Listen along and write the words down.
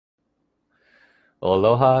Well,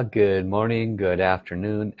 aloha, good morning, good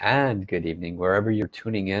afternoon, and good evening, wherever you're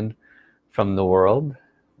tuning in from the world.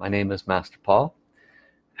 My name is Master Paul,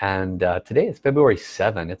 and today is February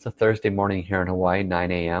 7th. It's a Thursday morning here in Hawaii,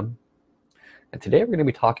 9 a.m. And today we're going to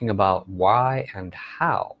be talking about why and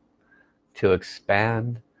how to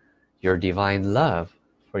expand your divine love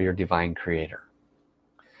for your divine creator.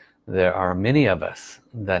 There are many of us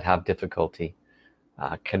that have difficulty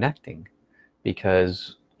connecting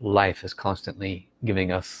because life is constantly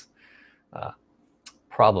giving us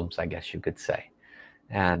problems, I guess you could say.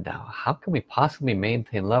 And how can we possibly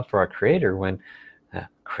maintain love for our creator when the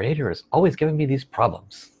creator is always giving me these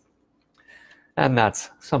problems? And that's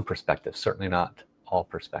some perspectives, certainly not all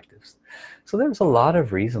perspectives. So there's a lot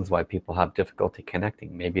of reasons why people have difficulty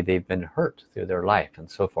connecting. Maybe they've been hurt through their life and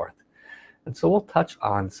so forth. And so we'll touch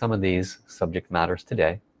on some of these subject matters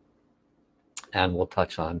today, and we'll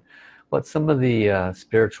touch on what some of the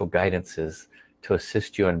spiritual guidance is to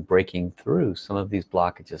assist you in breaking through some of these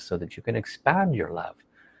blockages so that you can expand your love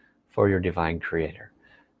for your divine creator,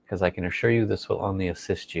 because I can assure you this will only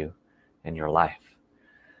assist you in your life.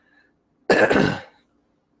 It's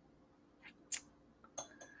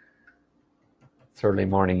early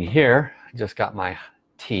morning here. I just got my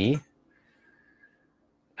tea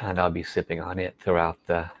and I'll be sipping on it throughout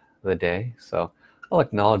the day. So I'll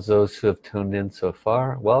acknowledge those who have tuned in so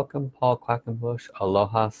far. Welcome Paul Quackenbush,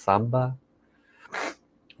 aloha Samba,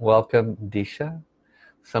 welcome Disha.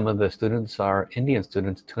 Some of the students are Indian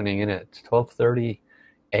students tuning in at 12:30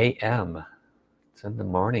 a.m. It's in the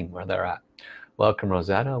morning where they're at. Welcome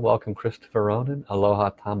Rosetta, welcome Christopher Ronan,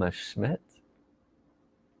 aloha Thomas Schmidt,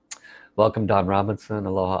 welcome Don Robinson,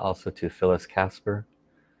 aloha also to Phyllis Casper.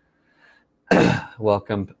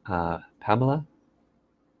 Welcome Pamela,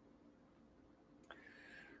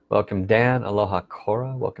 welcome Dan, aloha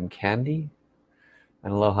Cora, welcome Candy,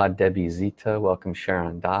 and aloha Debbie Zita, welcome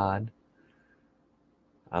Sharon Dodd,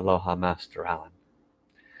 aloha Master Allen.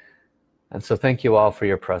 And so thank you all for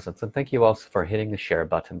your presence, and thank you also for hitting the share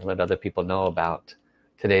button to let other people know about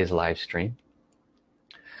today's live stream.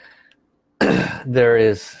 There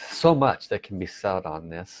is so much that can be said on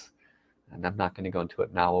this, and I'm not going to go into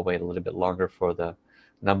it now. We'll wait a little bit longer for the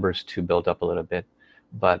numbers to build up a little bit,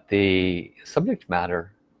 but the subject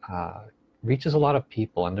matter reaches a lot of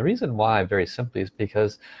people, and the reason why, very simply, is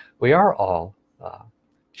because we are all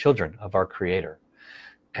children of our creator,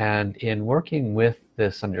 and in working with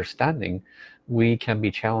this understanding we can be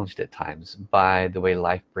challenged at times by the way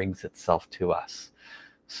life brings itself to us.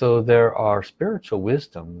 So there are spiritual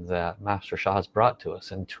wisdom that Master Sha has brought to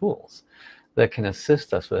us, and tools that can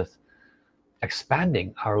assist us with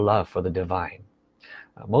expanding our love for the divine.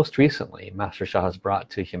 Most recently, Master Sha has brought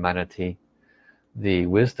to humanity the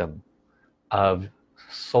wisdom of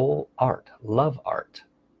soul art, love art,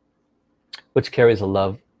 which carries a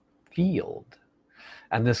love field,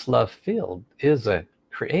 and this love field is a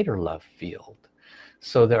creator love field.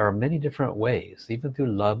 So there are many different ways, even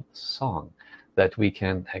through love song, that we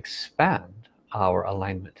can expand our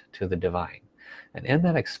alignment to the divine, and in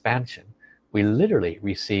that expansion we literally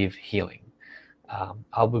receive healing.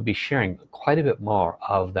 I will be sharing quite a bit more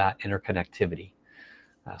of that interconnectivity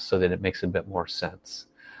so that it makes a bit more sense.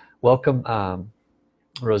 Welcome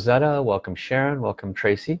Rosetta, welcome Sharon, welcome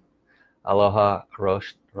Tracy, aloha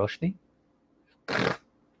Roshni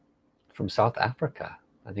from South Africa.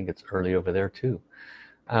 I think it's early over there too.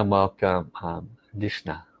 And welcome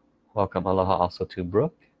Dishna, welcome aloha also to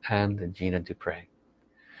Brooke and Gina Dupre.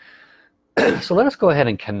 So let us go ahead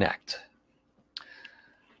and connect.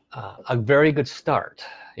 A very good start,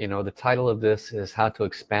 you know, the title of this is how to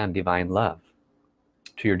expand divine love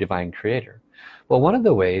to your divine creator. Well, one of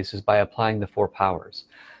the ways is by applying the four powers: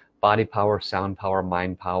 body power, sound power,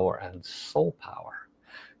 mind power, and soul power.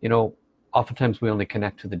 You know, oftentimes we only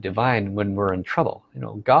connect to the divine when we're in trouble. You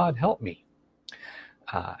know, God help me,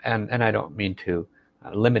 and I don't mean to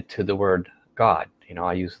limit to the word God. You know,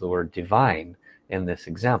 I use the word divine in this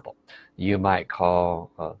example. You might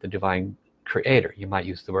call the divine creator, you might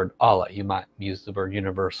use the word Allah, you might use the word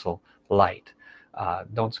universal light.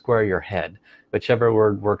 Don't square your head. Whichever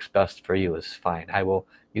word works best for you is fine. I will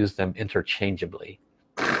use them interchangeably.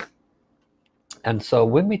 And so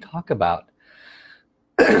when we talk about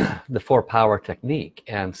the four power technique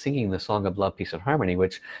and singing the song of love, peace and harmony,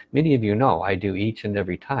 which many of you know I do each and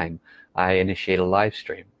every time I initiate a live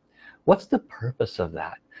stream, what's the purpose of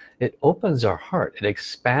that? It opens our heart, it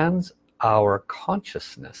expands our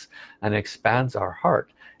consciousness and expands our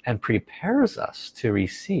heart and prepares us to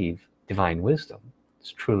receive divine wisdom.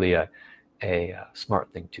 It's truly a a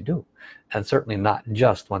smart thing to do, and certainly not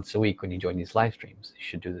just once a week when you join these live streams. You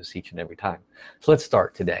should do this each and every time. So let's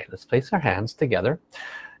start today. Let's place our hands together,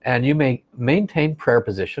 and you may maintain prayer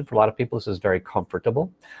position. For a lot of people this is very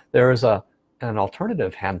comfortable. There is an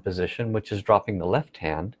alternative hand position, which is dropping the left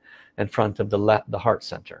hand in front of the heart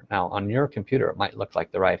center. Now on your computer it might look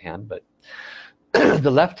like the right hand, but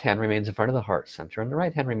the left hand remains in front of the heart center and the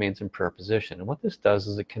right hand remains in prayer position. And what this does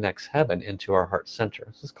is it connects heaven into our heart center.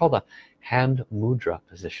 This is called a hand mudra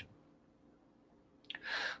position.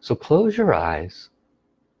 So close your eyes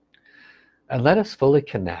and let us fully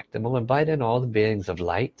connect, and we'll invite in all the beings of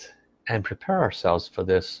light and prepare ourselves for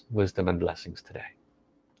this wisdom and blessings today.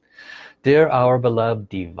 Dear our beloved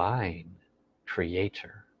divine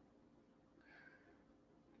creator,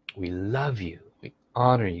 we love you, we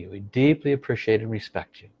honor you, we deeply appreciate and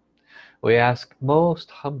respect you. We ask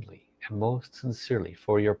most humbly and most sincerely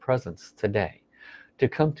for your presence today to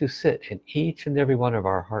come to sit in each and every one of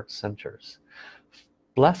our heart centers.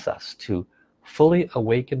 Bless us to fully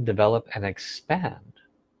awaken, develop, and expand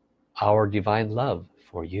our divine love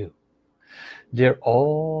for you. Dear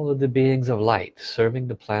all of the beings of light serving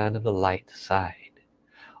the plan of the light side,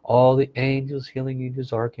 all the angels, healing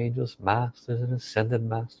angels, archangels, masters and ascended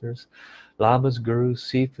masters, lamas,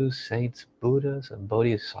 gurus, sifus, saints, buddhas and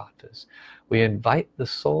bodhisattvas, we invite the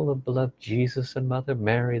soul of beloved Jesus and Mother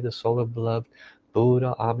Mary, the soul of beloved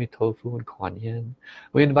Buddha, Amitofu and Kuan Yin.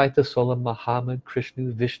 We invite the soul of Muhammad,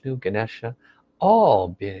 Krishna, Vishnu, Ganesha, all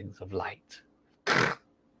beings of light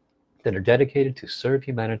that are dedicated to serve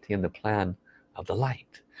humanity in the plan of the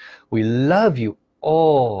light. We love you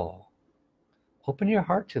all. Open your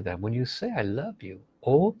heart to them. When you say I love you,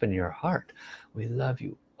 open your heart. We love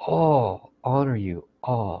you all, honor you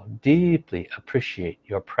all, deeply appreciate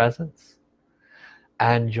your presence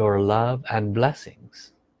and your love and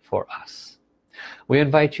blessings for us. We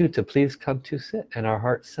invite you to please come to sit in our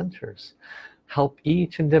heart centers. Help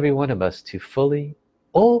each and every one of us to fully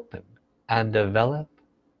open and develop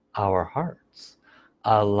our hearts,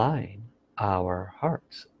 align our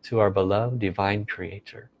hearts to our beloved divine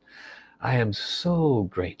creator. I am so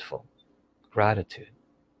grateful, gratitude.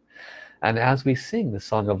 And as we sing the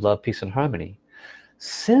song of love, peace and harmony,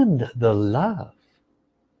 send the love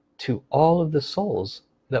to all of the souls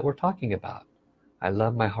that we're talking about. I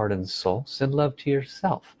love my heart and soul. Send love to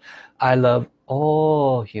yourself. I love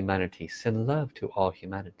all humanity. Send love to all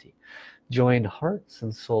humanity. Join hearts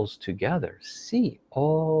and souls together. See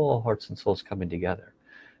all hearts and souls coming together.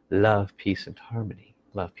 Love, peace and harmony.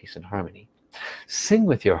 Love, peace and harmony. Sing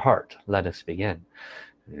with your heart. Let us begin.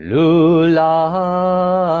 Lula,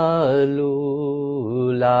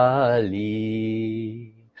 lula,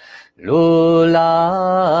 li.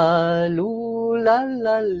 Lula, lula,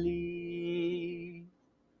 la, li.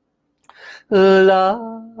 La,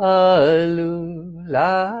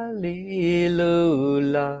 lula, li,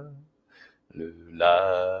 lula.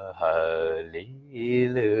 Lula, li,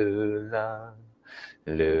 lula.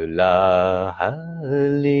 Lula,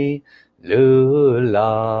 li,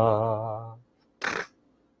 lula.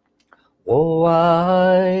 我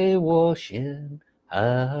爱我心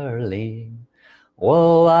儿灵，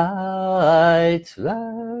我爱自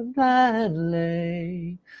然蓝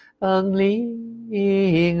泪，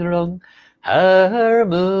灵容耳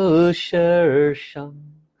目舌身，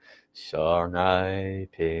相爱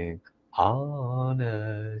平安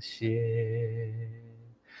和谐，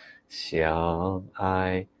相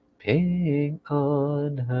爱平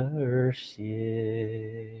安和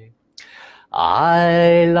谐。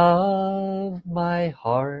I love my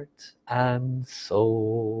heart and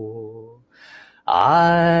soul.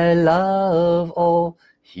 I love all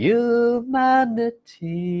humanity.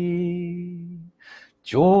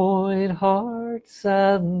 Join hearts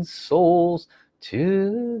and souls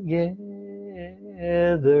together.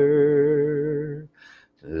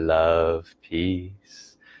 Love,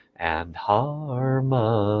 peace and harmony.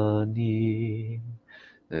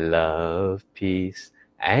 Love, peace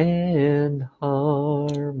and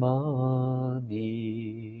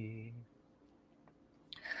harmony.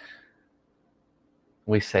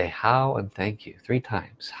 We say how and thank you 3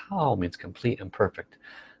 times. How means complete and perfect.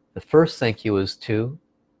 The first thank you is to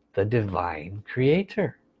the divine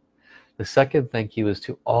creator. The second thank you is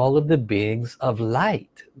to all of the beings of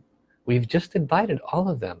light. We've just invited all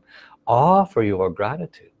of them. Offer your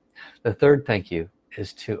gratitude. The third thank you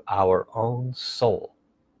is to our own soul.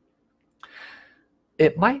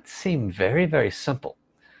 It might seem very, very simple.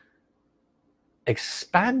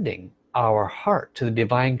 Expanding our heart to the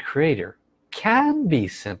divine creator can be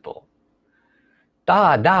simple.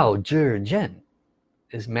 大道至简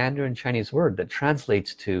is Mandarin Chinese word that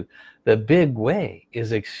translates to the big way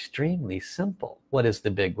is extremely simple. What is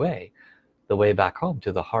the big way? The way back home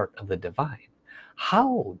to the heart of the divine.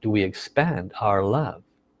 How do we expand our love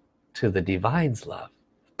to the divine's love?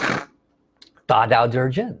 Da Dao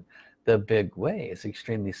Zhi Jin. The big way is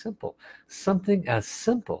extremely simple. Something as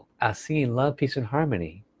simple as seeing love, peace, and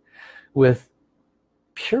harmony with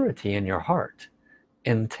purity in your heart,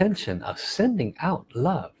 intention of sending out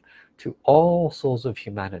love to all souls of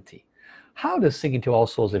humanity. How does singing to all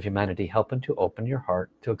souls of humanity help to open your heart,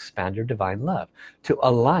 to expand your divine love, to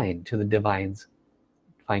align to the divine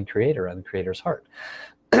creator and the creator's heart?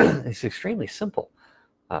 It's extremely simple.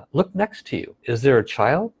 Look next to you. Is there a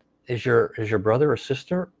child? Is your brother or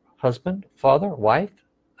sister, husband, father, wife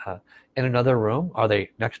in another room? Are they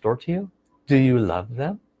next door to you? Do you love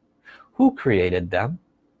them? Who created them?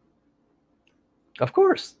 Of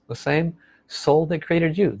course, the same soul that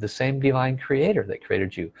created you, the same divine creator that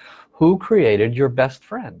created you. Who created your best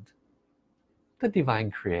friend? The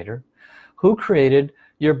divine creator. Who created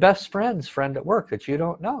your best friend's friend at work that you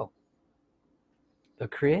don't know? The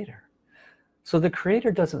creator. So the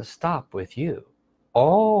creator doesn't stop with you.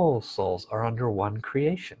 All souls are under one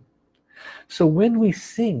creation. So when we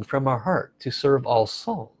sing from our heart to serve all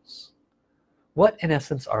souls, what in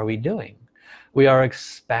essence are we doing? We are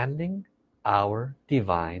expanding our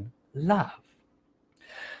divine love.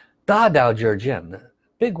 Da Dao Zhi Jin, the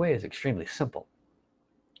big way is extremely simple.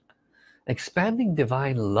 Expanding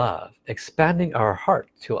divine love, expanding our heart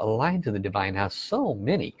to align to the divine has so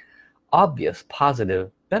many obvious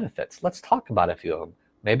positive benefits. Let's talk about a few of them.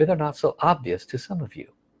 Maybe they're not so obvious to some of you.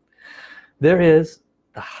 There is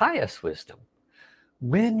the highest wisdom.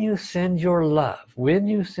 When you send your love, when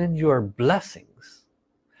you send your blessings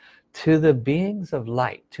to the beings of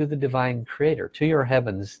light, to the divine creator, to your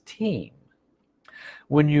heavens team,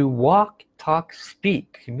 when you walk, talk,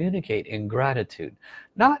 speak, communicate in gratitude,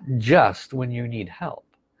 not just when you need help,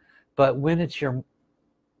 but when it's your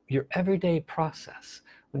everyday process,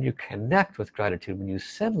 when you connect with gratitude, when you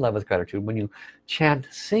send love with gratitude, when you chant,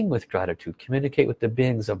 sing with gratitude, communicate with the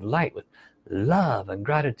beings of light with love and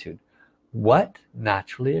gratitude, what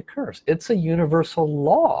naturally occurs? It's a universal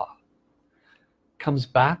law. Comes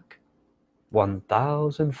back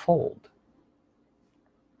 1,000-fold.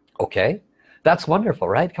 Okay, that's wonderful,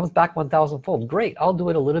 right? Comes back 1,000-fold. Great, I'll do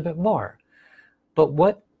it a little bit more. But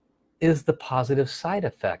what is the positive side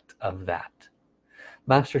effect of that?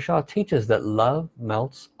 Master Sha teaches that love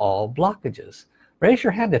melts all blockages. Raise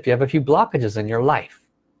your hand if you have a few blockages in your life.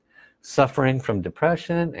 Suffering from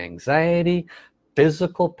depression, anxiety,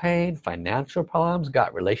 physical pain, financial problems,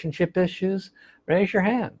 got relationship issues. Raise your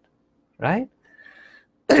hand, right?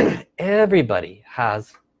 Everybody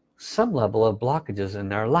has some level of blockages in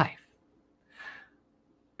their life.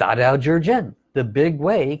 Da Dao Zhi Jin, the big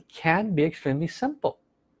way, can be extremely simple.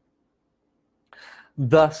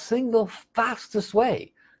 The single fastest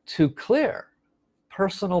way to clear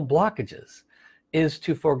personal blockages is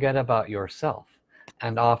to forget about yourself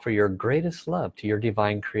and offer your greatest love to your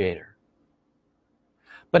divine creator.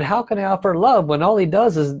 But how can I offer love when all he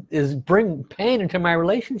does is bring pain into my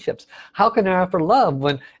relationships? How can I offer love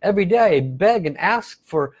when every day I beg and ask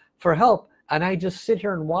for help and I just sit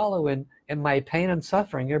here and wallow in my pain and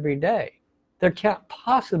suffering every day? There can't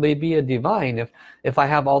possibly be a divine if I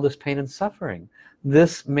have all this pain and suffering.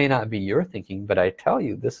 This may not be your thinking, but I tell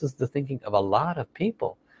you, this is the thinking of a lot of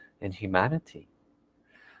people in humanity.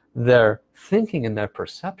 Their thinking and their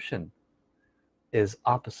perception is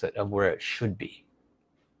opposite of where it should be.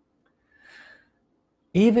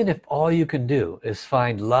 Even if all you can do is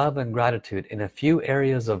find love and gratitude in a few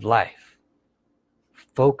areas of life,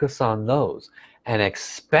 focus on those and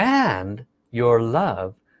expand your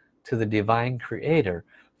love to the divine creator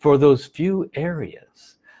for those few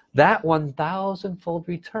areas. That 1,000-fold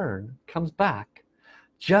return comes back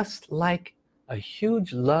just like a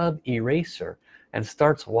huge love eraser and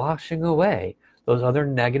starts washing away those other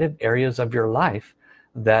negative areas of your life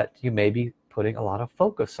that you may be putting a lot of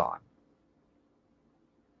focus on.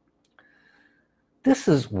 This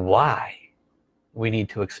is why we need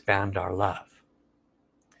to expand our love.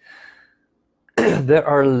 There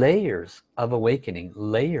are layers of awakening,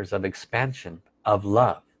 layers of expansion of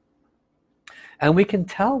love. And we can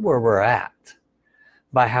tell where we're at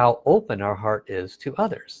by how open our heart is to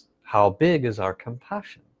others. How big is our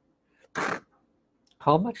compassion?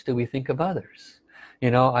 How much do we think of others?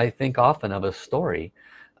 You know, I think often of a story.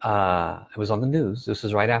 It was on the news. This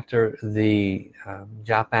is right after the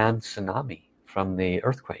Japan tsunami from the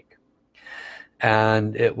earthquake.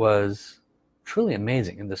 And it was truly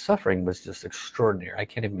amazing. And the suffering was just extraordinary. I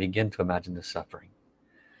can't even begin to imagine the suffering.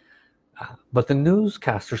 But the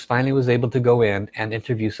newscasters finally was able to go in and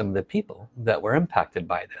interview some of the people that were impacted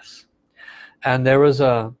by this. And there was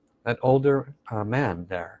an older man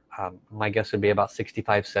there. My guess would be about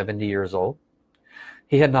 65, 70 years old.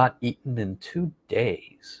 He had not eaten in 2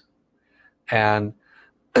 days. And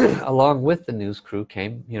along with the news crew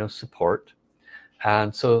came, support.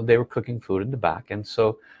 And so they were cooking food in the back. And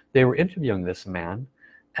so they were interviewing this man.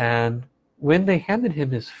 And when they handed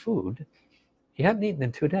him his food, he hadn't eaten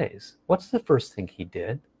in 2 days. What's the first thing he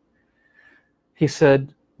did? He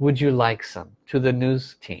said, "Would you like some?" to the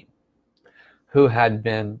news team, who had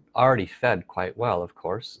been already fed quite well, of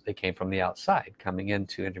course. They came from the outside, coming in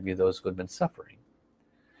to interview those who had been suffering.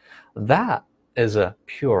 That is a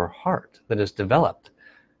pure heart that is developed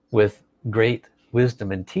with great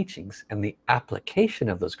wisdom and teachings, and the application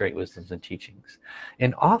of those great wisdoms and teachings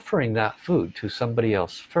in offering that food to somebody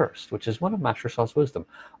else first, which is one of Master Sha's wisdom.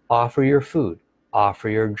 Offer your food, offer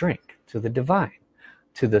your drink to the divine,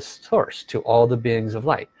 to the source, to all the beings of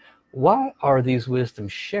light. Why are these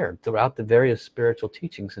wisdoms shared throughout the various spiritual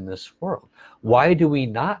teachings in this world? Why do we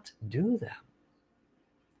not do them?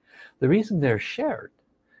 The reason they're shared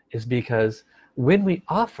is because when we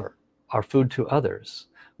offer our food to others,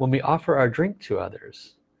 when we offer our drink to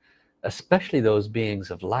others, especially those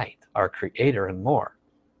beings of light, our creator and more,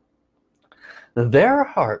 their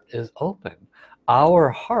heart is open. Our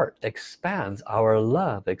heart expands, our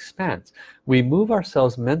love expands. We move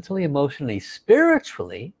ourselves mentally, emotionally,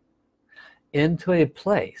 spiritually into a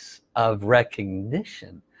place of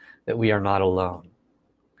recognition that we are not alone.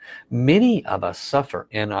 Many of us suffer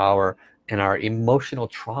in our emotional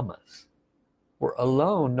traumas. We're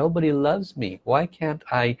alone, nobody loves me. Why can't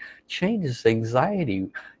I change this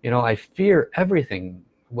anxiety? I fear everything.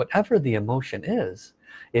 Whatever the emotion is,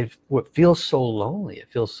 it feels so lonely, it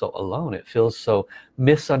feels so alone, it feels so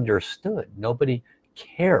misunderstood. Nobody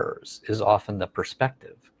cares is often the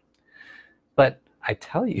perspective. But I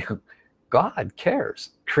tell you, God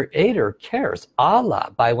cares, Creator cares,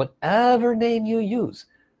 Allah, by whatever name you use,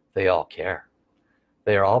 they all care.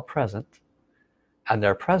 They are all present, and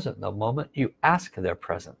they're present the moment you ask their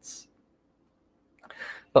presence.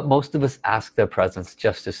 But most of us ask their presence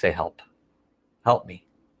just to say, help me.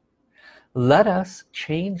 Let us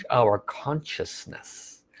change our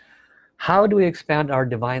consciousness. How do we expand our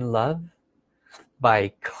divine love?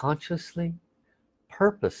 By consciously,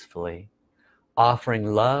 purposefully offering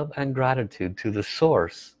love and gratitude to the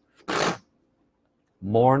source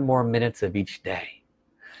more and more minutes of each day,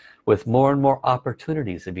 with more and more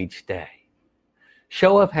opportunities of each day.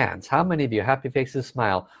 Show of hands, how many of you, happy faces,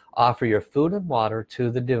 smile, offer your food and water to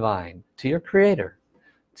the divine, to your creator,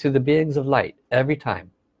 to the beings of light every time,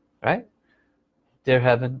 right? Dear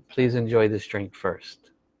heaven, please enjoy this drink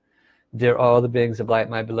first. Dear all the beings of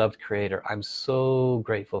light, my beloved creator, I'm so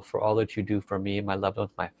grateful for all that you do for me, my loved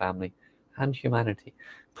ones, my family, and humanity.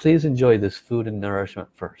 Please enjoy this food and nourishment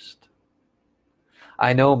first.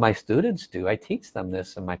 I know my students do. I teach them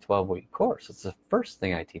this in my 12-week course. It's the first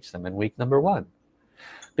thing I teach them in week number 1.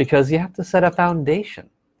 Because you have to set a foundation.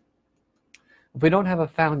 If we don't have a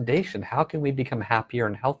foundation, how can we become happier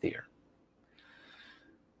and healthier?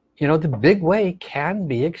 The big way can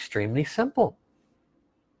be extremely simple.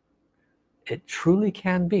 It truly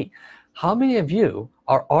can be. How many of you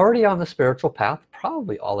are already on the spiritual path?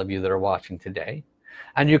 Probably all of you that are watching today.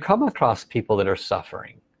 And you come across people that are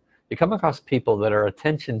suffering. You come across people that are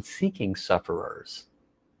attention-seeking sufferers.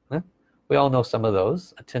 We all know some of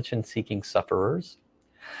those attention-seeking sufferers.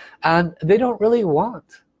 And they don't really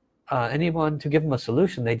want anyone to give them a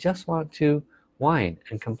solution. They just want to whine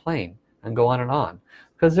and complain and go on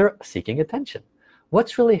because they're seeking attention.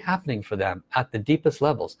 What's really happening for them at the deepest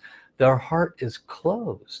levels? Their heart is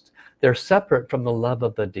closed. They're separate from the love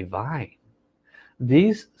of the divine.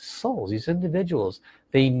 These souls, these individuals,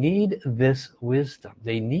 they need this wisdom.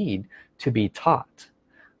 They need to be taught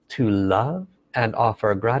to love and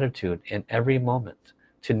offer gratitude in every moment,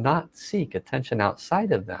 to not seek attention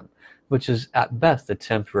outside of them, which is at best a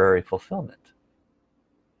temporary fulfillment.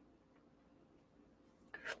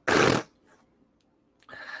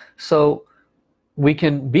 So we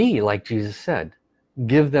can be like Jesus said,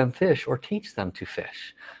 give them fish or teach them to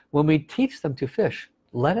fish. When we teach them to fish,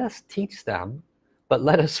 let us teach them, but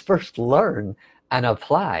let us first learn and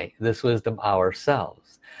apply this wisdom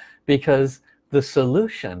ourselves, because the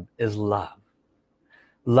solution is love.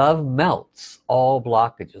 Love melts all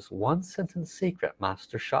blockages. One sentence secret.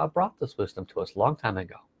 Master Sha brought this wisdom to us a long time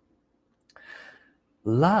ago.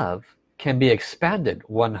 Love can be expanded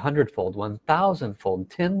 100-fold, 1,000-fold,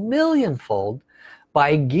 10 million-fold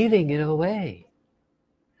by giving it away.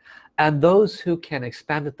 And those who can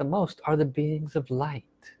expand it the most are the beings of light.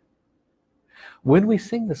 When we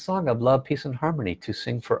sing the song of love, peace, and harmony to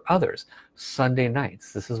sing for others, Sunday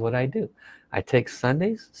nights, this is what I do. I take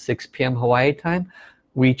Sundays, 6 p.m. Hawaii time,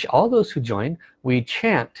 all those who join, we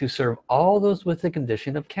chant to serve all those with the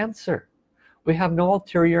condition of cancer. We have no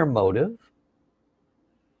ulterior motive.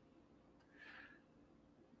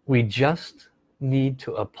 We just need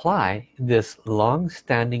to apply this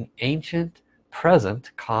long-standing, ancient,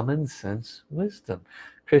 present, common sense wisdom.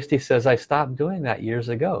 Christy says, I stopped doing that years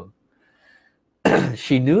ago.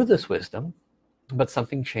 She knew this wisdom, but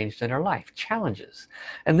something changed in her life. Challenges.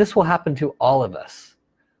 And this will happen to all of us.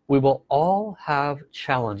 We will all have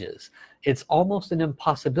challenges. It's almost an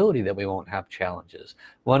impossibility that we won't have challenges.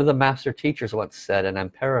 One of the master teachers once said, and I'm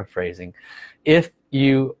paraphrasing, if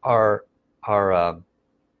you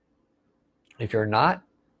if you're not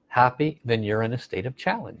happy, then you're in a state of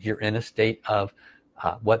challenge. You're in a state of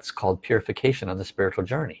what's called purification on the spiritual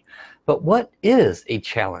journey. But what is a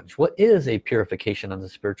challenge? What is a purification on the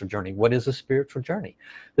spiritual journey? What is a spiritual journey?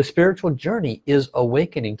 The spiritual journey is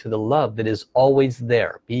awakening to the love that is always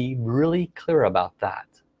there. Be really clear about that.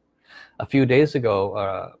 A few days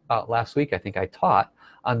ago, about last week, I think I taught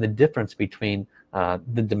on the difference between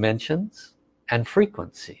the dimensions and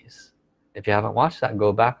frequencies. If you haven't watched that,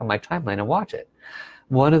 go back on my timeline and watch it.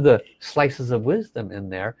 One of the slices of wisdom in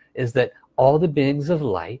there is that all the beings of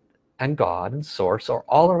light and God and source are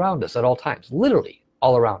all around us at all times, literally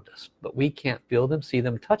all around us, but we can't feel them, see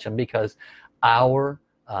them, touch them, because our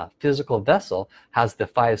physical vessel has the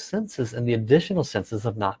 5 senses, and the additional senses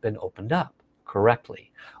have not been opened up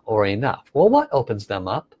correctly or enough. Well, what opens them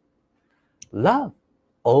up? Love,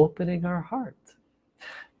 opening our heart.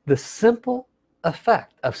 The simple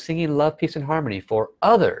effect of singing love, peace, and harmony for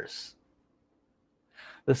others,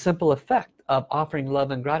 the simple effect of offering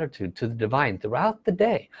love and gratitude to the divine throughout the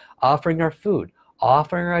day, offering our food,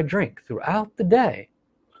 offering our drink throughout the day,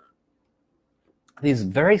 these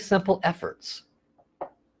very simple efforts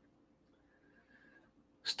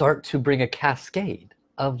start to bring a cascade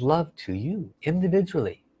of love to you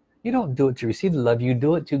individually. You don't do it to receive the love, you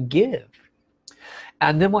do it to give.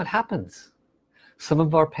 And then what happens? Some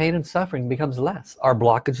of our pain and suffering becomes less. Our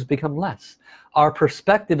blockages become less. Our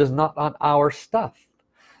perspective is not on our stuff.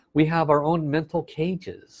 We have our own mental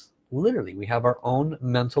cages. Literally, we have our own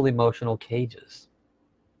mental, emotional cages.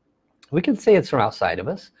 We can say it's from outside of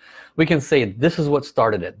us. We can say this is what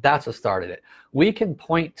started it. That's what started it. We can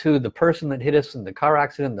point to the person that hit us in the car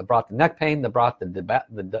accident, that brought the neck pain, that brought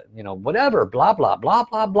the you know, whatever, blah, blah, blah,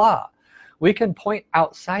 blah, blah. We can point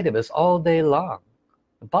outside of us all day long.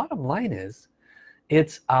 The bottom line is,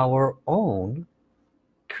 it's our own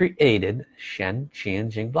created Shen, Qi,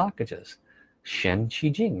 and Jing blockages. Shen,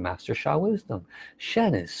 Qi, Jing, Master Sha wisdom.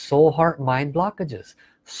 Shen is soul, heart, mind blockages.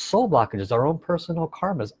 Soul blockages, our own personal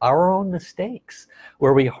karmas, our own mistakes,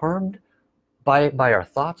 where we harmed by our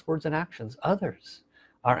thoughts, words, and actions others.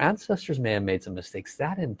 Our ancestors may have made some mistakes.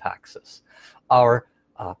 That impacts us. Our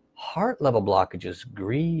heart level blockages,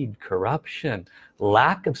 greed, corruption,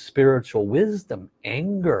 lack of spiritual wisdom,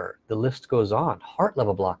 anger, the list goes on. Heart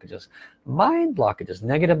level blockages, mind blockages,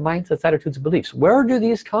 negative mindsets, attitudes, beliefs. Where do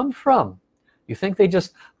these come from? You think they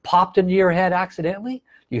just popped into your head accidentally?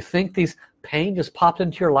 You think these pain just popped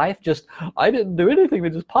into your life? Just, I didn't do anything,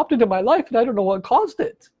 they just popped into my life and I don't know what caused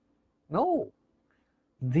it. No.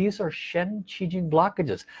 These are Shen, Qi, Jing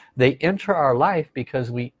blockages. They enter our life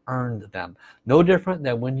because we earned them. No different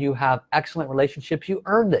than when you have excellent relationships, you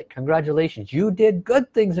earned it. Congratulations. You did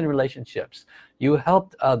good things in relationships. You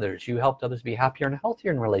helped others. You helped others be happier and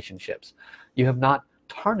healthier in relationships. You have not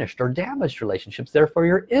tarnished or damaged relationships. Therefore,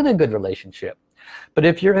 you're in a good relationship. But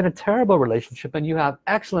if you're in a terrible relationship and you have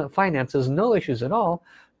excellent finances, no issues at all,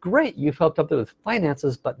 great. You've helped others with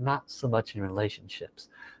finances, but not so much in relationships.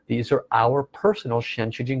 These are our personal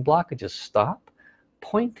Shen, Qi, Jing blockages. Stop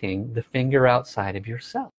pointing the finger outside of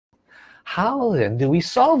yourself. How then do we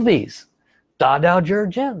solve these? Da Dao Jur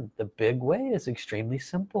Jin. The big way is extremely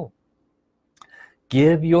simple.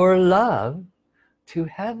 Give your love to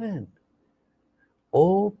heaven.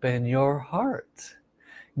 Open your heart.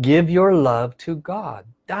 Give your love to God,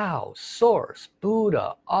 Tao, Source,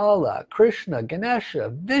 Buddha, Allah, Krishna, Ganesha,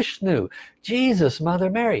 Vishnu, Jesus, Mother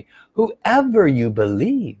Mary, whoever you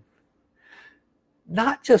believe.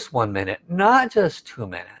 Not just 1 minute, not just 2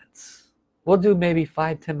 minutes. We'll do maybe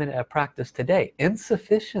 5-10 minutes of practice today.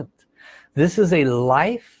 Insufficient. This is a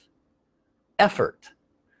life effort.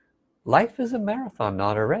 Life is a marathon,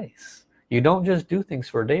 not a race. You don't just do things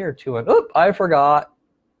for a day or two and, oop, I forgot.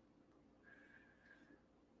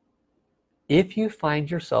 If you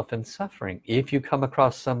find yourself in suffering, if you come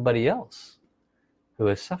across somebody else who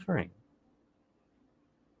is suffering,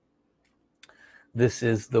 This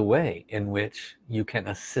is the way in which you can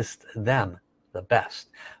assist them the best.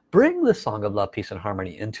 Bring the song of love, peace, and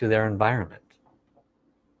harmony into their environment.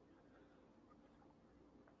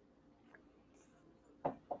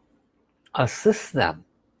 Assist them.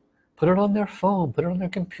 Put it on their phone, put it on their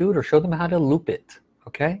computer, show them how to loop it,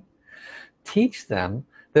 okay? Teach them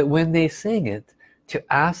that when they sing it, to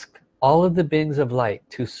ask all of the beings of light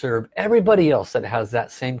to serve everybody else that has that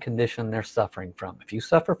same condition they're suffering from. If you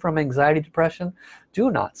suffer from anxiety, depression, do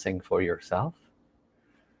not sing for yourself.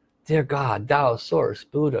 Dear God, Tao Source,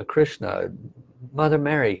 Buddha, Krishna, Mother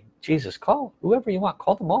Mary, Jesus, call whoever you want,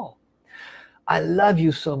 call them all. I love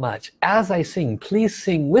you so much. As I sing, please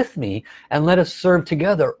sing with me and let us serve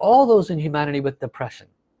together all those in humanity with depression.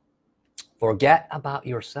 Forget about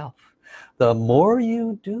yourself. The more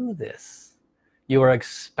you do this, you are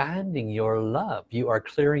expanding your love. You are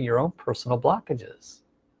clearing your own personal blockages.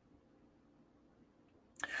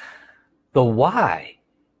 The why,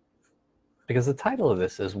 because the title of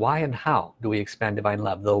this is why and how do we expand divine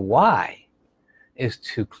love. The why is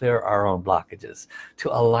to clear our own blockages,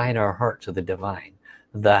 to align our heart to the divine.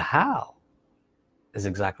 The how is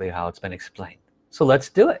exactly how it's been explained. So let's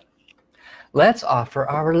do it. Let's offer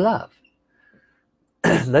our love.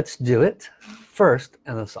 Let's do it first,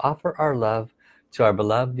 and let's offer our love to our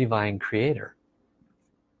beloved divine creator.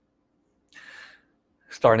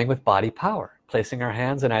 Starting with body power, placing our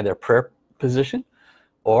hands in either prayer position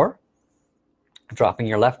or dropping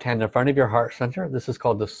your left hand in front of your heart center. This is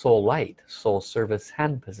called the soul light, soul service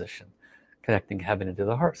hand position, connecting heaven into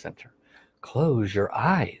the heart center. Close your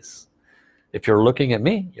eyes. If you're looking at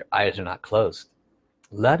me, your eyes are not closed.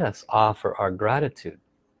 Let us offer our gratitude.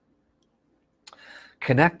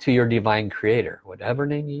 Connect to your divine creator, whatever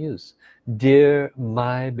name you use. Dear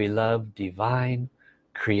my beloved divine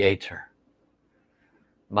creator,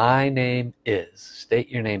 my name is, state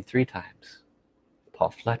your name 3 times. Paul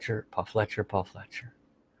Fletcher, Paul Fletcher, Paul Fletcher.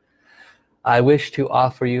 I wish to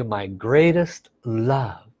offer you my greatest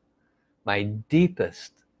love, my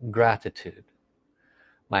deepest gratitude,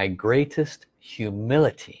 my greatest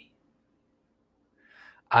humility.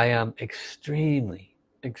 I am extremely,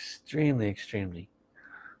 extremely, extremely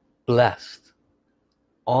blessed,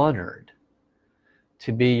 honored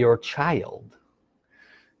to be your child,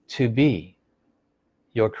 to be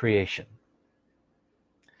your creation.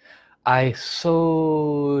 I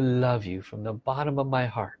so love you from the bottom of my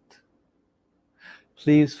heart.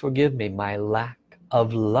 Please forgive me my lack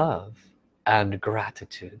of love and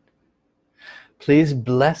gratitude. Please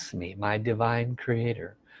bless me, my divine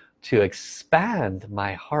creator, to expand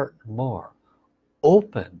my heart more,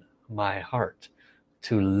 open my heart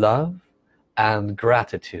to love and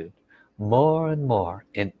gratitude more and more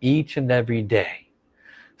in each and every day,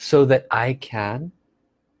 so that I can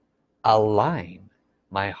align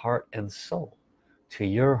my heart and soul to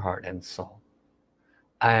your heart and soul.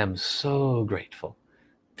 I am so grateful.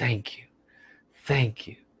 Thank you, thank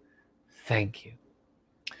you, thank you.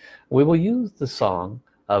 We will use the song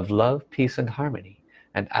of love, peace, and harmony,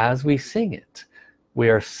 and as we sing it, we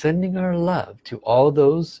are sending our love to all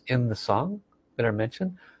those in the song that are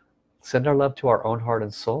mentioned. Send our love to our own heart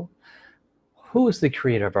and soul. Who is the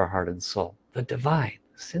creator of our heart and soul? The divine.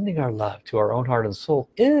 Sending our love to our own heart and soul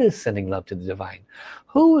is sending love to the divine.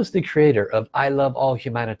 Who is the creator of I love all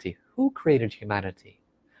humanity? Who created humanity?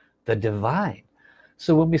 The divine.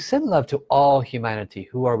 So when we send love to all humanity,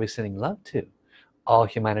 who are we sending love to? All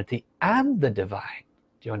humanity and the divine.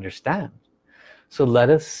 Do you understand? So let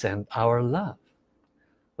us send our love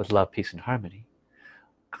with love, peace, and harmony.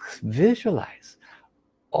 Visualize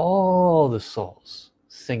all the souls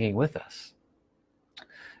singing with us.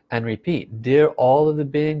 And repeat, dear all of the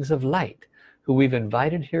beings of light who we've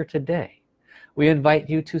invited here today, we invite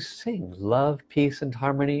you to sing love, peace, and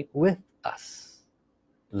harmony with us.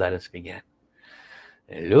 Let us begin.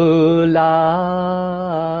 Lula,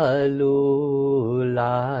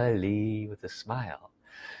 lula, li, with a smile.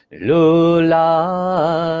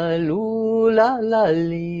 Lula, lula, la,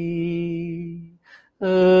 li.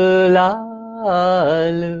 La,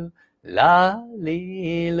 lu, la,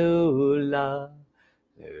 li, lula.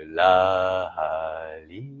 Lula,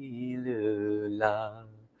 li, lula.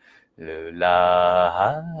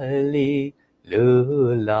 Lula, li,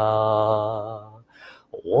 lula.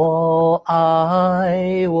 我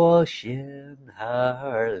爱我心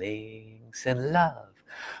儿灵 send love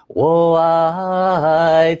我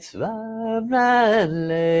爱全人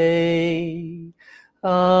类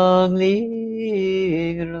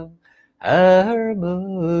灵容而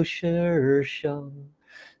不是生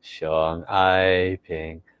相爱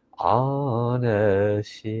平安的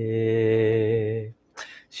心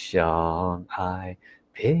相爱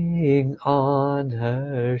平安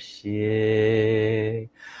和谐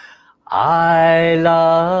I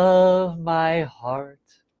love my heart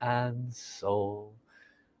and soul.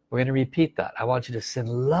 We're going to repeat that. I want you to send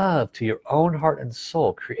love to your own heart and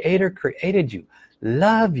soul. Creator created you.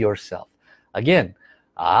 Love yourself. Again,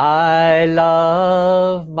 I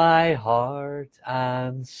love my heart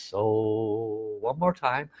and soul. One more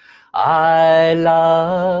time. I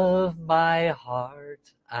love my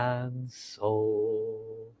heart and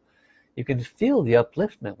soul. You can feel the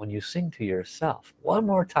upliftment when you sing to yourself. One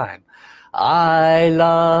more time. I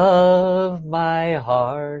love my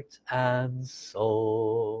heart and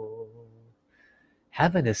soul.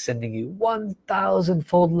 Heaven is sending you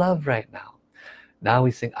 1,000-fold love right now. Now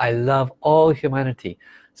we sing, I love all humanity.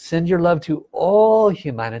 Send your love to all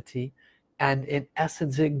humanity, and in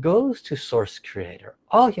essence it goes to Source Creator.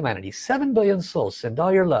 All humanity, 7 billion souls, send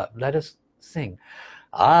all your love. Let us sing.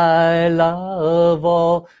 I love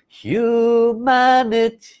all humanity.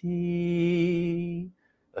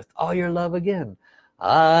 With all your love again.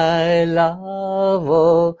 I love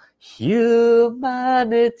all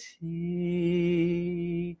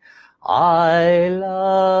humanity. I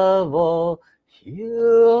love all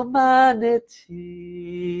humanity.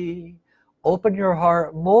 Open your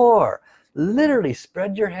heart more. Literally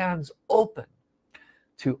spread your hands open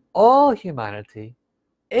to all humanity.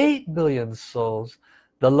 8 billion souls.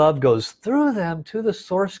 The love goes through them to the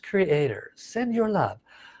Source Creator. Send your love.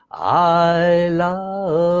 I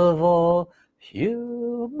love all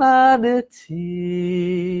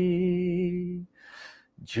humanity.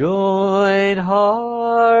 Join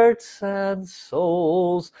hearts and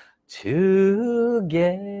souls together.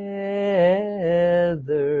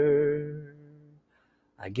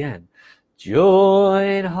 Again,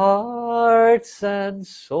 join hearts and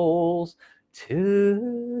souls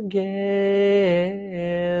together.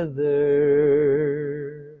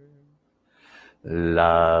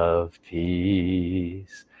 Love,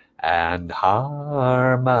 peace and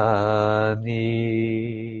harmony.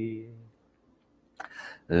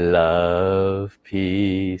 Love,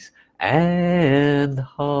 peace and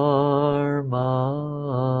harmony.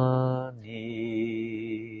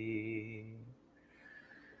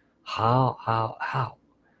 How?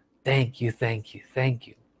 Thank you, thank you, thank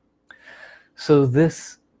you. So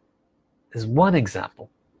this is one example.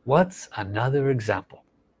 What's another example?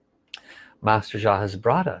 Master Sha has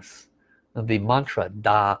brought us the mantra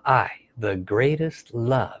Da-I, the greatest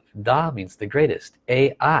love. Da means the greatest.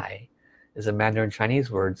 A-I is a Mandarin Chinese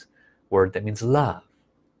word that means love.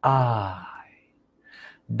 I.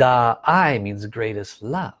 Da-I means greatest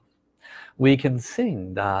love. We can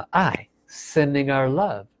sing Da-I, sending our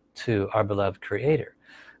love to our beloved Creator.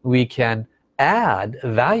 We can add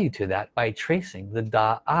value to that by tracing the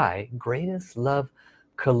Da-I, greatest love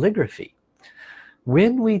calligraphy.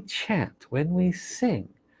 When we chant, when we sing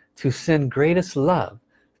to send greatest love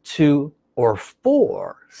to or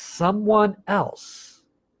for someone else,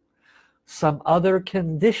 some other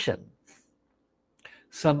condition,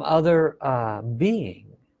 some other being,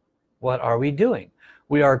 what are we doing?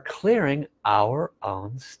 We are clearing our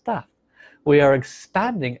own stuff. We are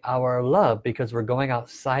expanding our love because we're going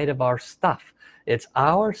outside of our stuff. It's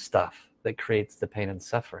our stuff that creates the pain and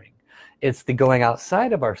suffering. It's the going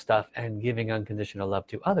outside of our stuff and giving unconditional love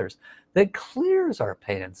to others that clears our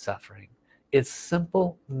pain and suffering. It's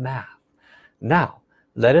simple math. Now,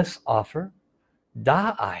 let us offer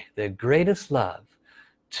Da-I, the greatest love,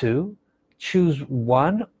 to choose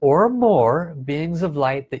one or more beings of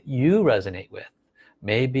light that you resonate with.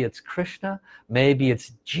 Maybe it's Krishna, maybe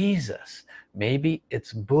it's Jesus, maybe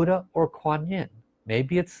it's Buddha or Kuan Yin,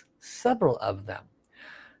 maybe it's several of them.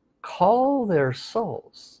 Call their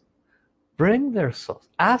souls. Bring their souls,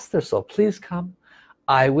 ask their soul, please come.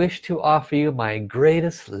 I wish to offer you my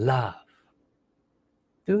greatest love.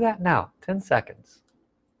 Do that now, 10 seconds.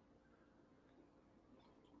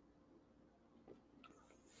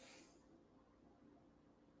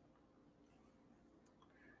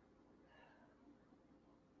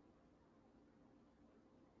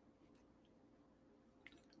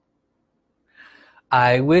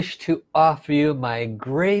 I wish to offer you my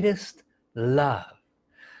greatest love.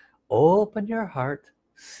 Open your heart,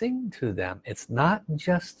 sing to them. It's not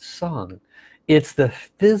just song. It's the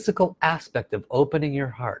physical aspect of opening your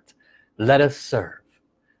heart. Let us serve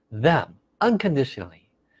them unconditionally.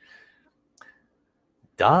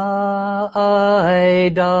 Da-I,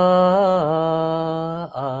 Da-I,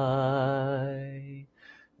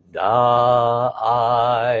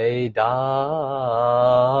 Da-I,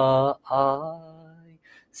 Da-I.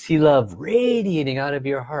 See love radiating out of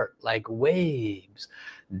your heart like waves.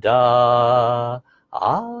 Da-I,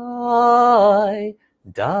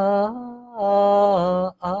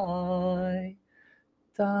 die,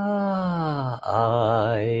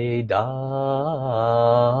 die, die.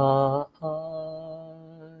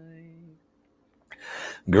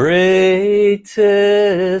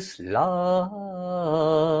 Greatest love,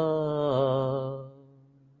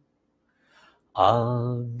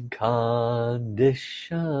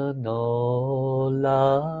 unconditional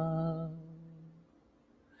love,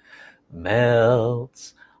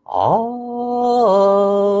 melts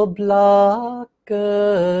all blockages,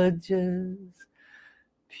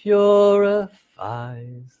 purifies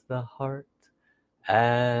the heart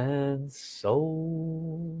and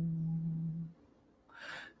soul.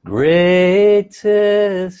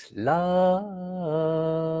 Greatest love,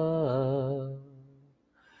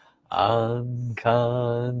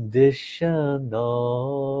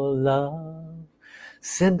 unconditional love.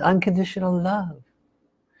 Send unconditional love.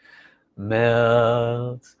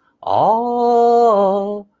 Melts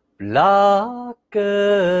all blockages,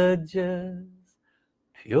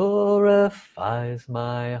 purifies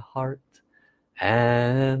my heart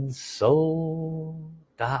and soul.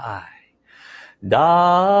 Die,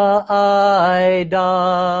 die, die, die,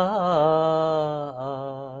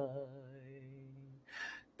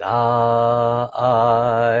 die,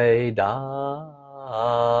 die, die,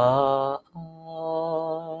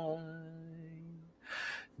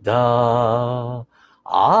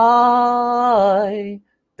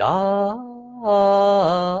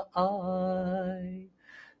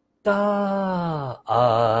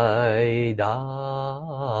 die.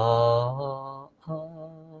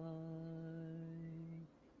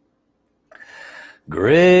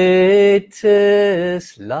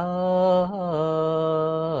 Greatest love,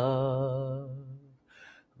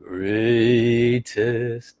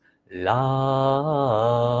 greatest love.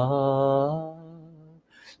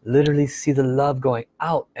 Literally see the love going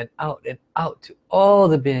out and out and out to all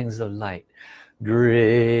the beings of light.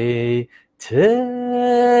 Greatest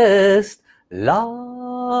love,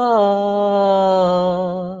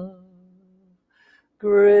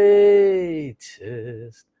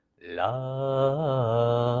 greatest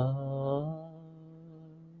love.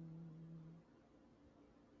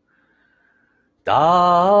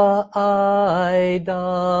 Die, die,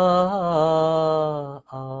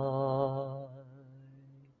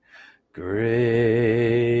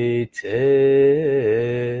 greatest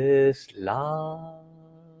love.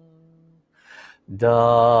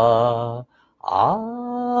 Die,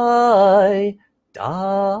 die,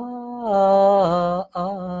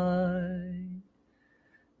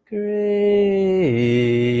 greatest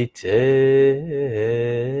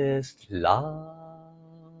love.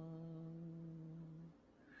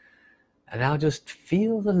 And now just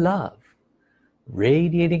feel the love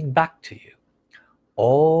radiating back to you.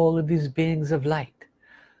 All of these beings of light,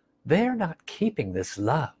 they're not keeping this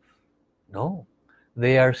love. No,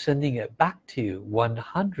 they are sending it back to you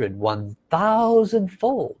 100, 1,000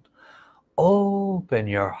 fold. Open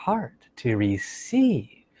your heart to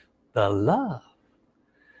receive the love.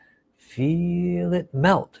 Feel it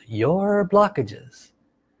melt your blockages.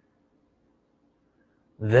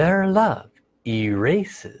 Their love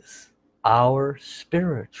erases our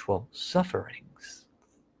spiritual sufferings.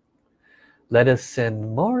 Let us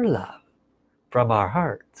send more love from our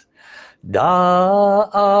hearts.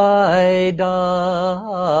 Die, die, die,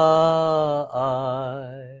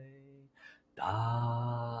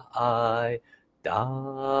 die, die,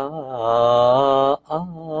 die,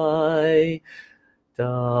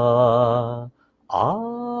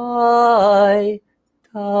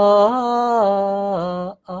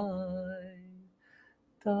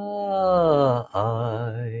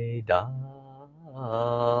 die.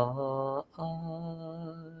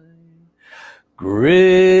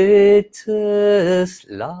 Greatest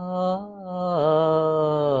love,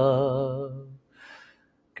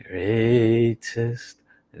 greatest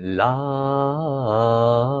love,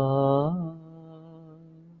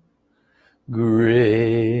 greatest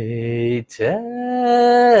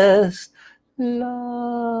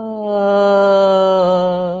love,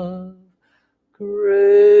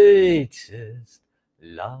 greatest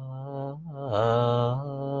love.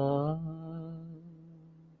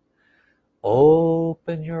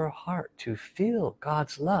 Open your heart to feel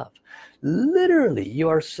God's love. Literally, you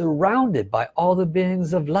are surrounded by all the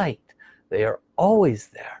beings of light. They are always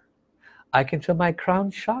there. I can feel my crown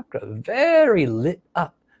chakra very lit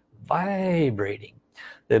up, vibrating.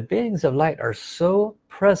 The beings of light are so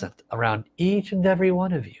present around each and every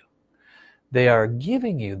one of you. They are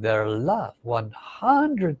giving you their love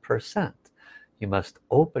 100%. You must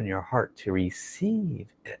open your heart to receive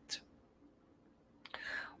it.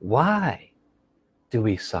 Why do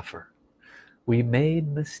we suffer? We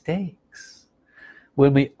made mistakes.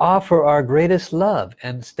 When we offer our greatest love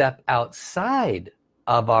and step outside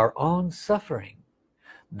of our own suffering,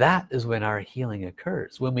 that is when our healing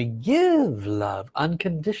occurs. When we give love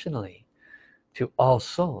unconditionally to all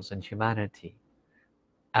souls in humanity,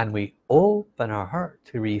 and we open our heart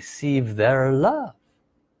to receive their love,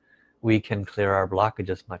 we can clear our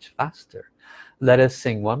blockages much faster. Let us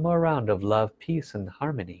sing one more round of love, peace, and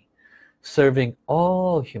harmony, serving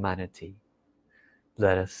all humanity.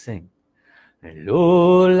 Let us sing.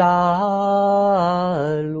 Lula,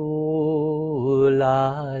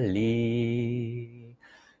 lula, li.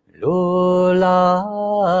 Lula,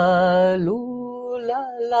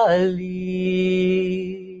 lula, la,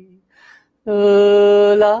 li.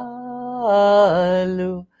 Lula,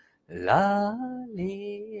 lula,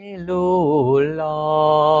 li, lula.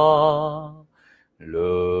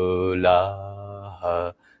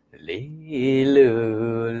 Lula, li,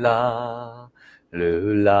 lula.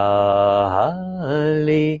 Lula,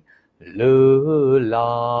 li, lula.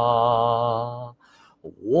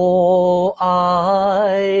 我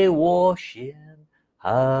爱我心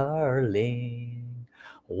儿灵，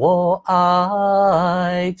我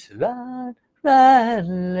爱全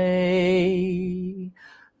人类，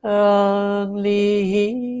让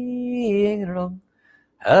灵容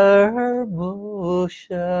耳目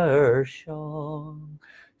舌相，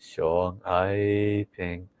相爱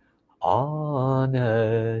平安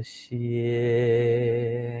和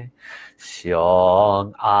谐，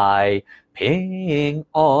相爱平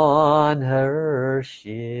安和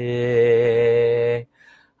谐。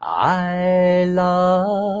I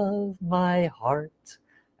love my heart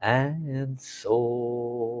and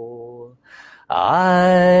soul.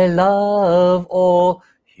 I love all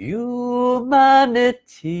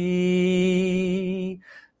humanity.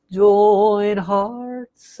 Join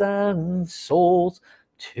hearts and souls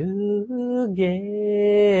together.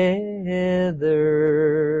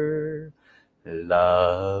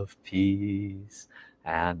 Love, peace,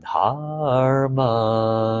 and harmony.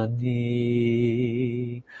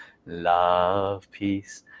 Love,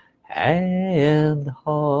 peace, and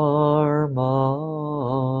harmony.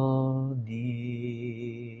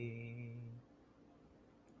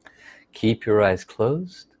 Keep your eyes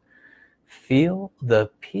closed. Feel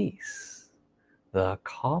the peace, the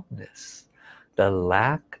calmness, the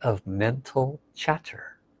lack of mental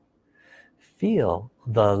chatter. Feel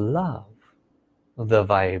the love, the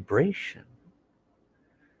vibration.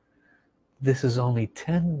 This is only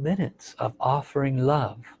 10 minutes of offering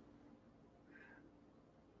love.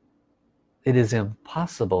 It is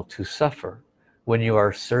impossible to suffer when you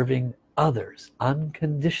are serving others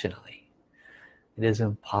unconditionally. It is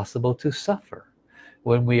impossible to suffer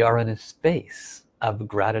when we are in a space of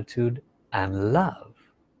gratitude and love.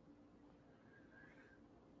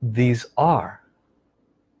 These are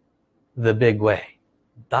the big way.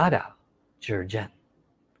 Dada Zhizhen.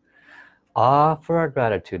 Offer our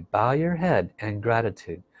gratitude. Bow your head in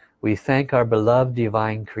gratitude. We thank our beloved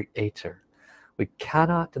divine creator. We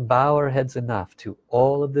cannot bow our heads enough to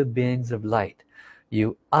all of the beings of light.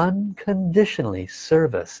 You unconditionally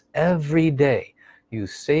serve us every day. You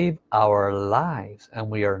save our lives and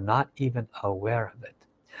we are not even aware of it.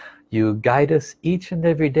 You guide us each and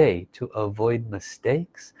every day to avoid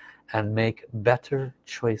mistakes and make better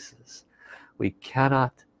choices. We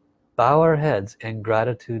cannot bow our heads in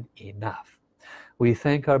gratitude enough. We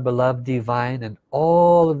thank our beloved divine and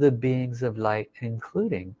all of the beings of light,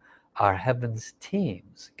 including our heavens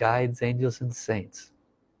teams, guides, angels, and saints,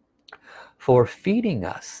 for feeding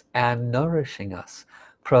us and nourishing us,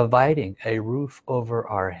 providing a roof over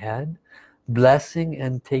our head, blessing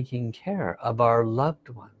and taking care of our loved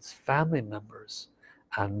ones, family members,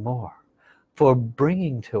 and more, for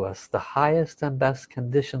bringing to us the highest and best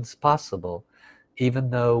conditions possible, even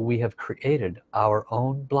though we have created our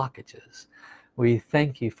own blockages. We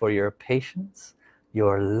thank you for your patience,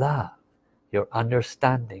 your love, your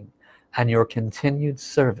understanding, and your continued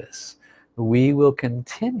service. We will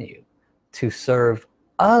continue to serve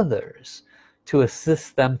others, to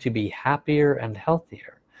assist them to be happier and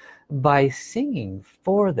healthier, by singing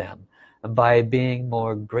for them, by being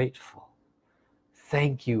more grateful.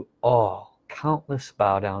 Thank you all. Countless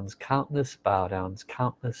bow downs, countless bow downs,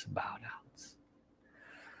 countless bow downs.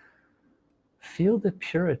 Feel the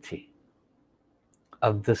purity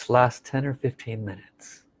of this last 10 or 15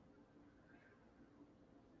 minutes.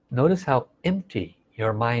 Notice how empty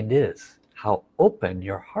your mind is, how open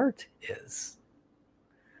your heart is.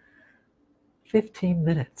 15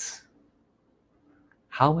 minutes.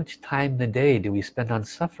 How much time in a day do we spend on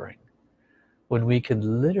suffering when we could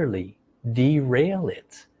literally derail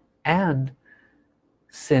it and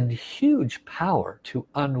send huge power to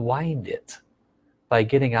unwind it by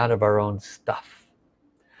getting out of our own stuff.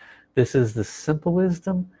 This is the simple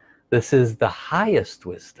wisdom. This is the highest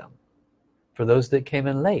wisdom. For those that came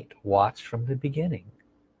in late, watch from the beginning.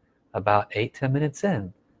 About 8-10 minutes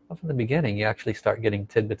in, from the beginning, you actually start getting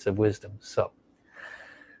tidbits of wisdom. So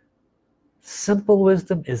simple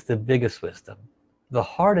wisdom is the biggest wisdom. The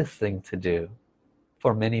hardest thing to do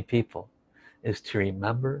for many people is to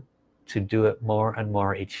remember to do it more and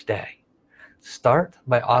more each day. Start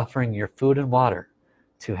by offering your food and water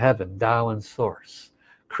to heaven, Tao and Source,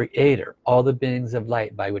 Creator, all the beings of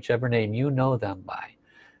light, by whichever name you know them by.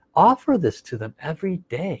 Offer this to them every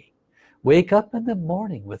day. Wake up in the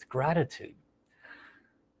morning with gratitude.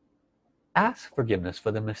 Ask forgiveness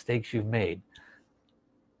for the mistakes you've made.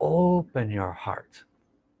 Open your heart.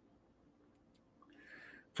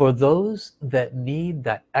 For those that need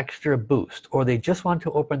that extra boost, or they just want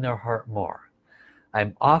to open their heart more,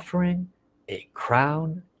 I'm offering a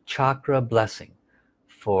crown chakra blessing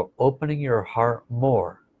for opening your heart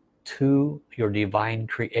more to your divine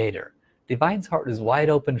creator. Divine's heart is wide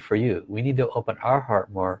open for you. We need to open our heart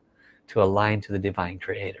more to align to the divine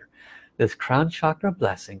creator. This crown chakra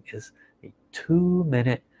blessing is a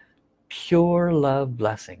 2-minute pure love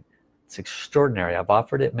blessing. It's extraordinary. I've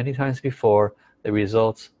offered it many times before. The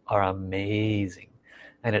results are amazing,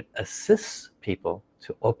 and it assists people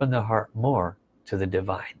to open their heart more to the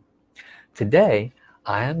divine. Today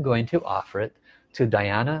I am going to offer it to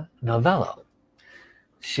Diana Novello.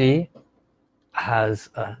 She has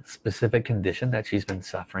a specific condition that she's been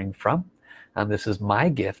suffering from, and this is my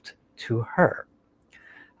gift to her.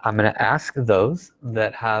 I'm going to ask those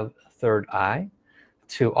that have third eye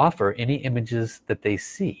to offer any images that they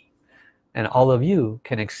see, and all of you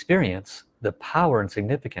can experience the power and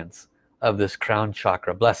significance of this crown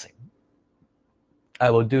chakra blessing. I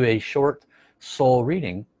will do a short soul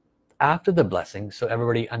reading after the blessing so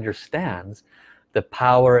everybody understands the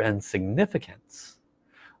power and significance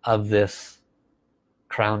of this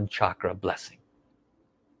crown chakra blessing.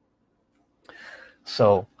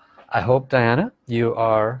 So I hope, Diana, you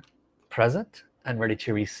are present and ready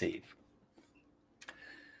to receive.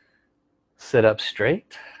 Sit up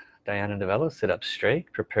straight. Diana Novello, sit up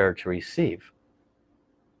straight, prepare to receive.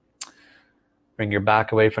 Bring your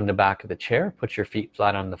back away from the back of the chair, put your feet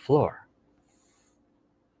flat on the floor.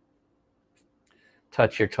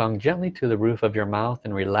 Touch your tongue gently to the roof of your mouth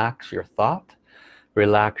and relax your thought.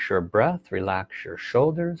 Relax your breath, relax your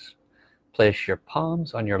shoulders. Place your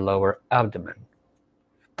palms on your lower abdomen.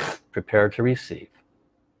 Prepare to receive.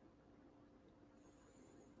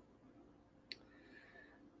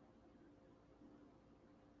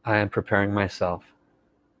 I am preparing myself.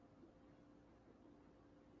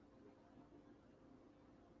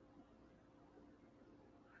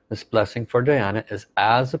 This blessing for Diana is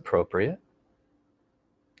as appropriate.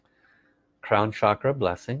 Crown chakra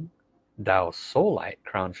blessing, Tao Soul Light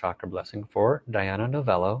crown chakra blessing for Diana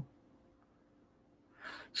Novello.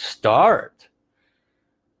 Start.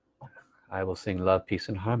 I will sing love, peace,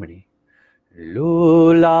 and harmony.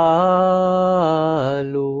 Lula,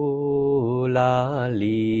 lula,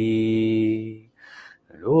 li.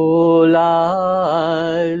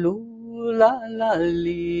 Lula, lula, la,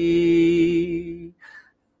 li.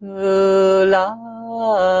 Lula,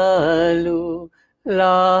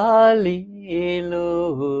 lula, li,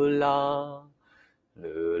 lula.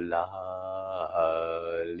 Lula,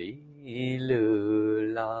 li,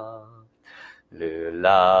 lula.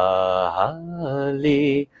 Lula,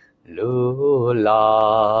 li, lula.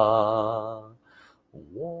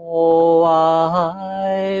 我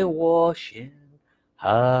爱我心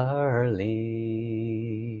儿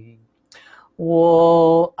里，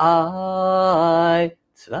我爱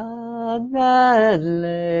灿烂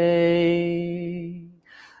泪，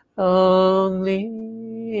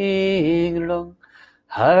玲珑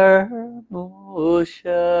耳目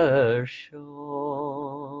是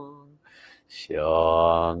胸，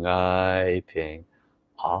相爱平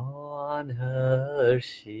安和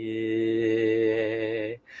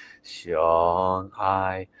谐，相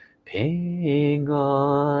爱平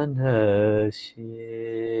安和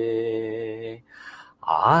谐。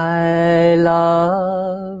I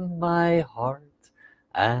love my heart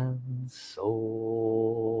and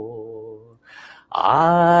soul.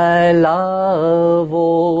 I love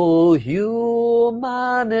all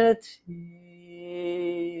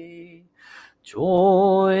humanity.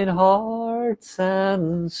 Join hearts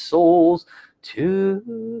and souls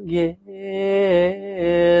together.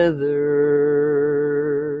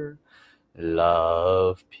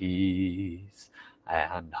 Love, peace,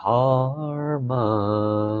 and harmony.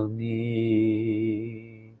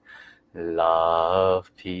 Love,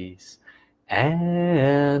 of peace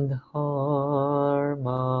and harmony.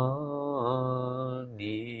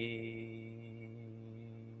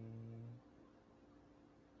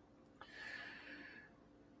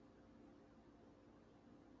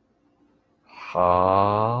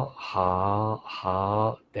 Ha, ha,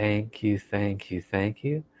 ha. Thank you, thank you, thank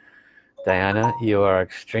you. Diana, you are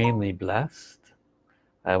extremely blessed.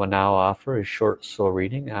 I will now offer a short soul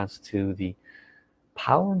reading as to the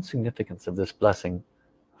power and significance of this blessing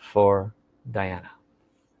for Diana.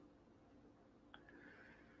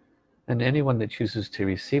 And anyone that chooses to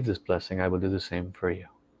receive this blessing, I will do the same for you.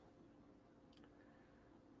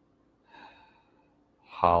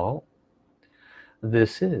 How?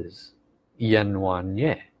 This is Yen Wan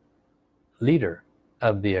Ye, leader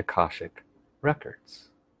of the Akashic records.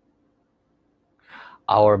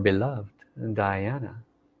 Our beloved Diana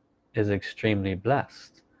is extremely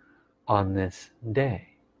blessed on this day.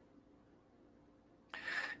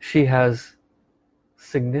 She has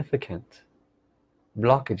significant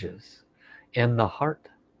blockages in the heart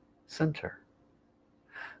center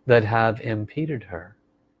that have impeded her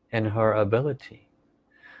in her ability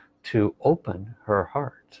to open her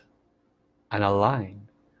heart and align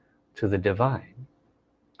to the divine.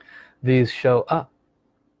 These show up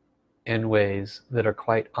in ways that are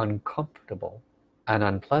quite uncomfortable and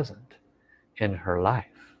unpleasant in her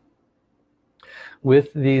life.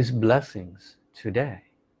 With these blessings today,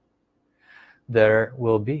 there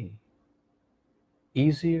will be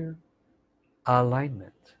easier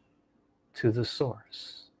alignment to the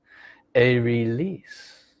source, a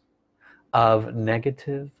release of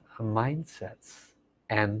negative mindsets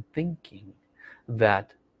and thinking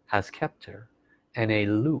that has kept her in a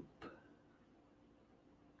loop.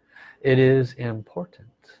 It is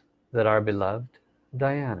important that our beloved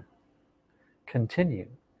Diana continue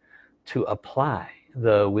to apply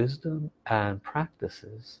the wisdom and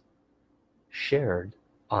practices shared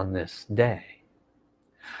on this day,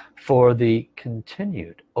 for the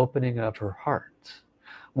continued opening of her heart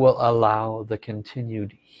will allow the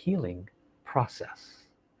continued healing process.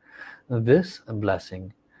 This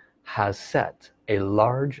blessing has set a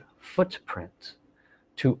large footprint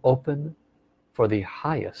to open for the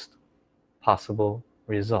highest possible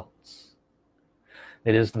results.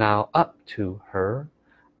 It is now up to her,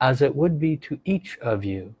 as it would be to each of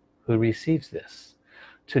you who receives this,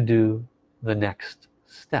 to do the next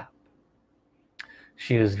step.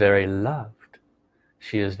 She is very loved.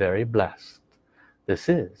 She is very blessed. This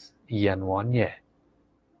is Yen Wan Ye.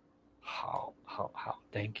 How.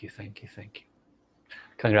 Thank you, thank you, thank you.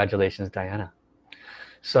 Congratulations, Diana.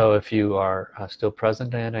 So if you are still present,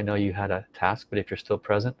 Diana, I know you had a task, but if you're still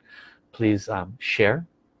present, please share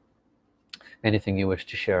anything you wish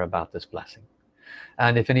to share about this blessing.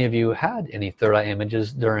 And if any of you had any third eye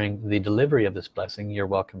images during the delivery of this blessing, you're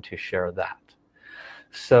welcome to share that.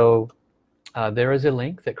 So there is a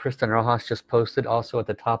link that Kristen Rojas just posted also at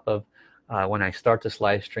the top of when I start this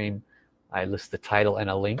live stream. I list the title and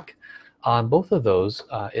a link. On both of those,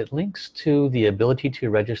 it links to the ability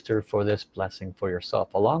to register for this blessing for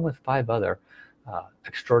yourself, along with four other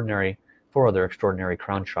extraordinary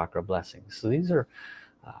crown chakra blessings. So these are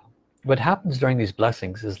what happens during these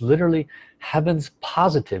blessings is literally heaven's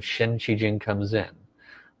positive Shen Qi Jing comes in.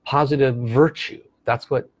 Positive virtue. That's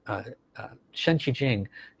what Shen Qi Jing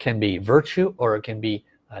can be, virtue, or it can be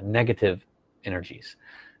negative energies.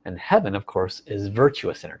 And heaven, of course, is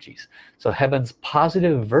virtuous energies. So heaven's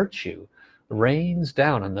positive virtue rains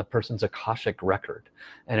down on the person's Akashic record,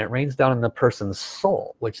 and it rains down on the person's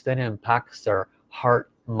soul, which then impacts their heart,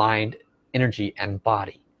 mind, energy, and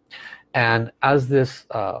body. And as this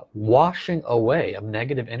washing away of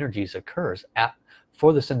negative energies occurs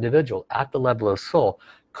for this individual at the level of soul,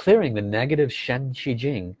 clearing the negative Shen Qi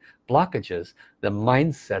Jing blockages, the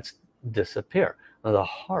mindsets disappear. Now the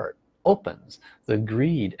heart opens, the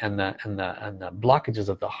greed and the blockages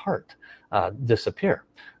of the heart disappear.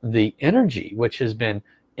 The energy which has been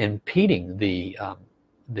impeding the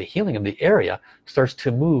healing of the area starts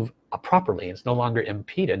to move properly. It's no longer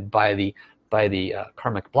impeded by the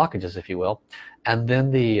karmic blockages, if you will, and then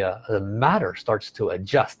the matter starts to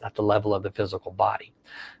adjust at the level of the physical body.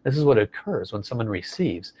 This is what occurs when someone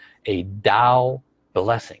receives a Tao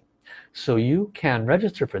blessing. So you can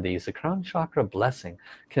register for these. The crown chakra blessing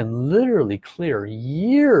can literally clear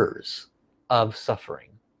years of suffering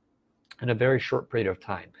in a very short period of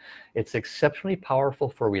time. It's exceptionally powerful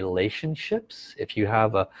for relationships. If you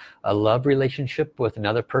have a love relationship with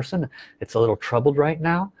another person, it's a little troubled right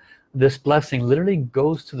now, this blessing literally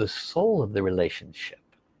goes to the soul of the relationship.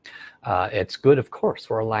 It's good, of course,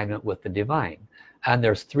 for alignment with the divine. And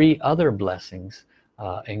there's 3 other blessings,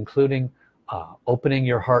 including opening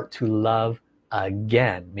your heart to love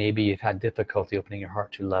again. Maybe you've had difficulty opening your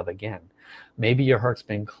heart to love again. Maybe your heart's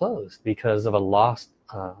been closed because of a lost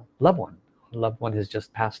loved one. A loved one has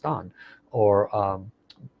just passed on, or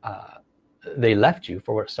they left you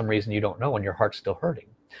for some reason you don't know and your heart's still hurting.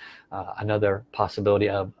 Another possibility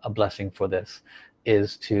of a blessing for this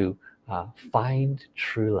is to find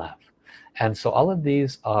true love. And so all of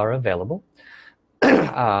these are available.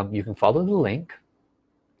 You can follow the link,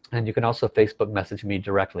 and you can also Facebook message me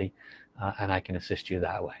directly, and I can assist you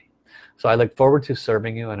that way. So I look forward to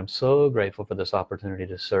serving you, and I'm so grateful for this opportunity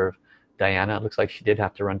to serve Diana. It looks like she did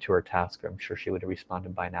have to run to her task. I'm sure she would have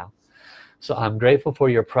responded by now. So I'm grateful for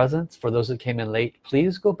your presence. For those that came in late,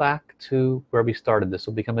 please go back to where we started. This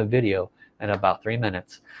will become a video in about 3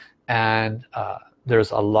 minutes, and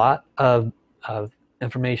there's a lot of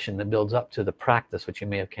information that builds up to the practice, which you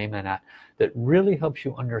may have came in at, that really helps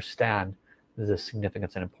you understand the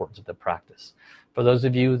significance and importance of the practice. For those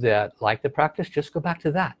of you that like the practice, just go back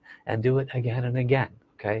to that and do it again and again.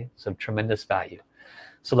 Okay, some tremendous value.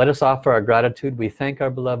 So let us offer our gratitude. We thank our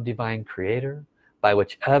beloved divine creator, by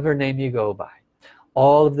whichever name you go by,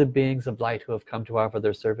 all of the beings of light who have come to offer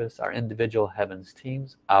their service, our individual heavens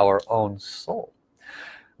teams, our own soul.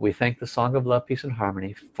 We thank the Song of Love, Peace and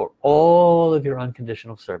Harmony for all of your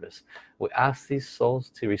unconditional service. We ask these souls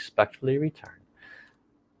to respectfully return.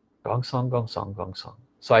 Gong song, gong song, gong song.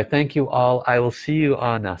 So I thank you all. I will see you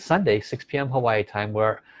on Sunday, 6 p.m. Hawaii time,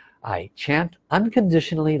 where I chant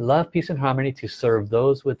unconditionally love, peace and harmony to serve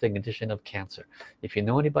those with the condition of cancer. If you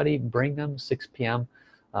know anybody, bring them. 6 p.m.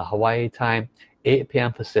 Hawaii time, 8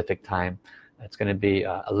 p.m. Pacific time. It's going to be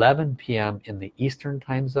 11 p.m. in the Eastern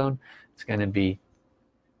time zone. It's going to be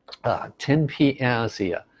 10 p.m. Let's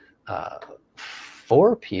see,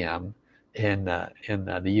 4 p.m. in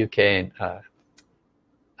the UK, and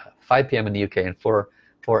 5 p.m. in the UK, and 4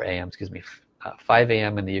 a.m. excuse me, 5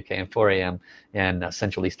 a.m. in the UK and 4 a.m. in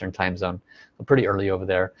Central Eastern time zone. So pretty early over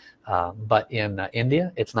there, but in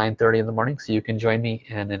India it's 9:30 in the morning, so you can join me,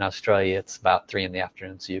 and in Australia it's about 3 in the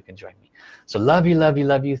afternoon, so you can join me. So love you, love you,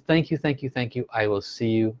 love you. Thank you, thank you, thank you. I will see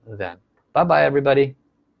you then. Bye bye everybody.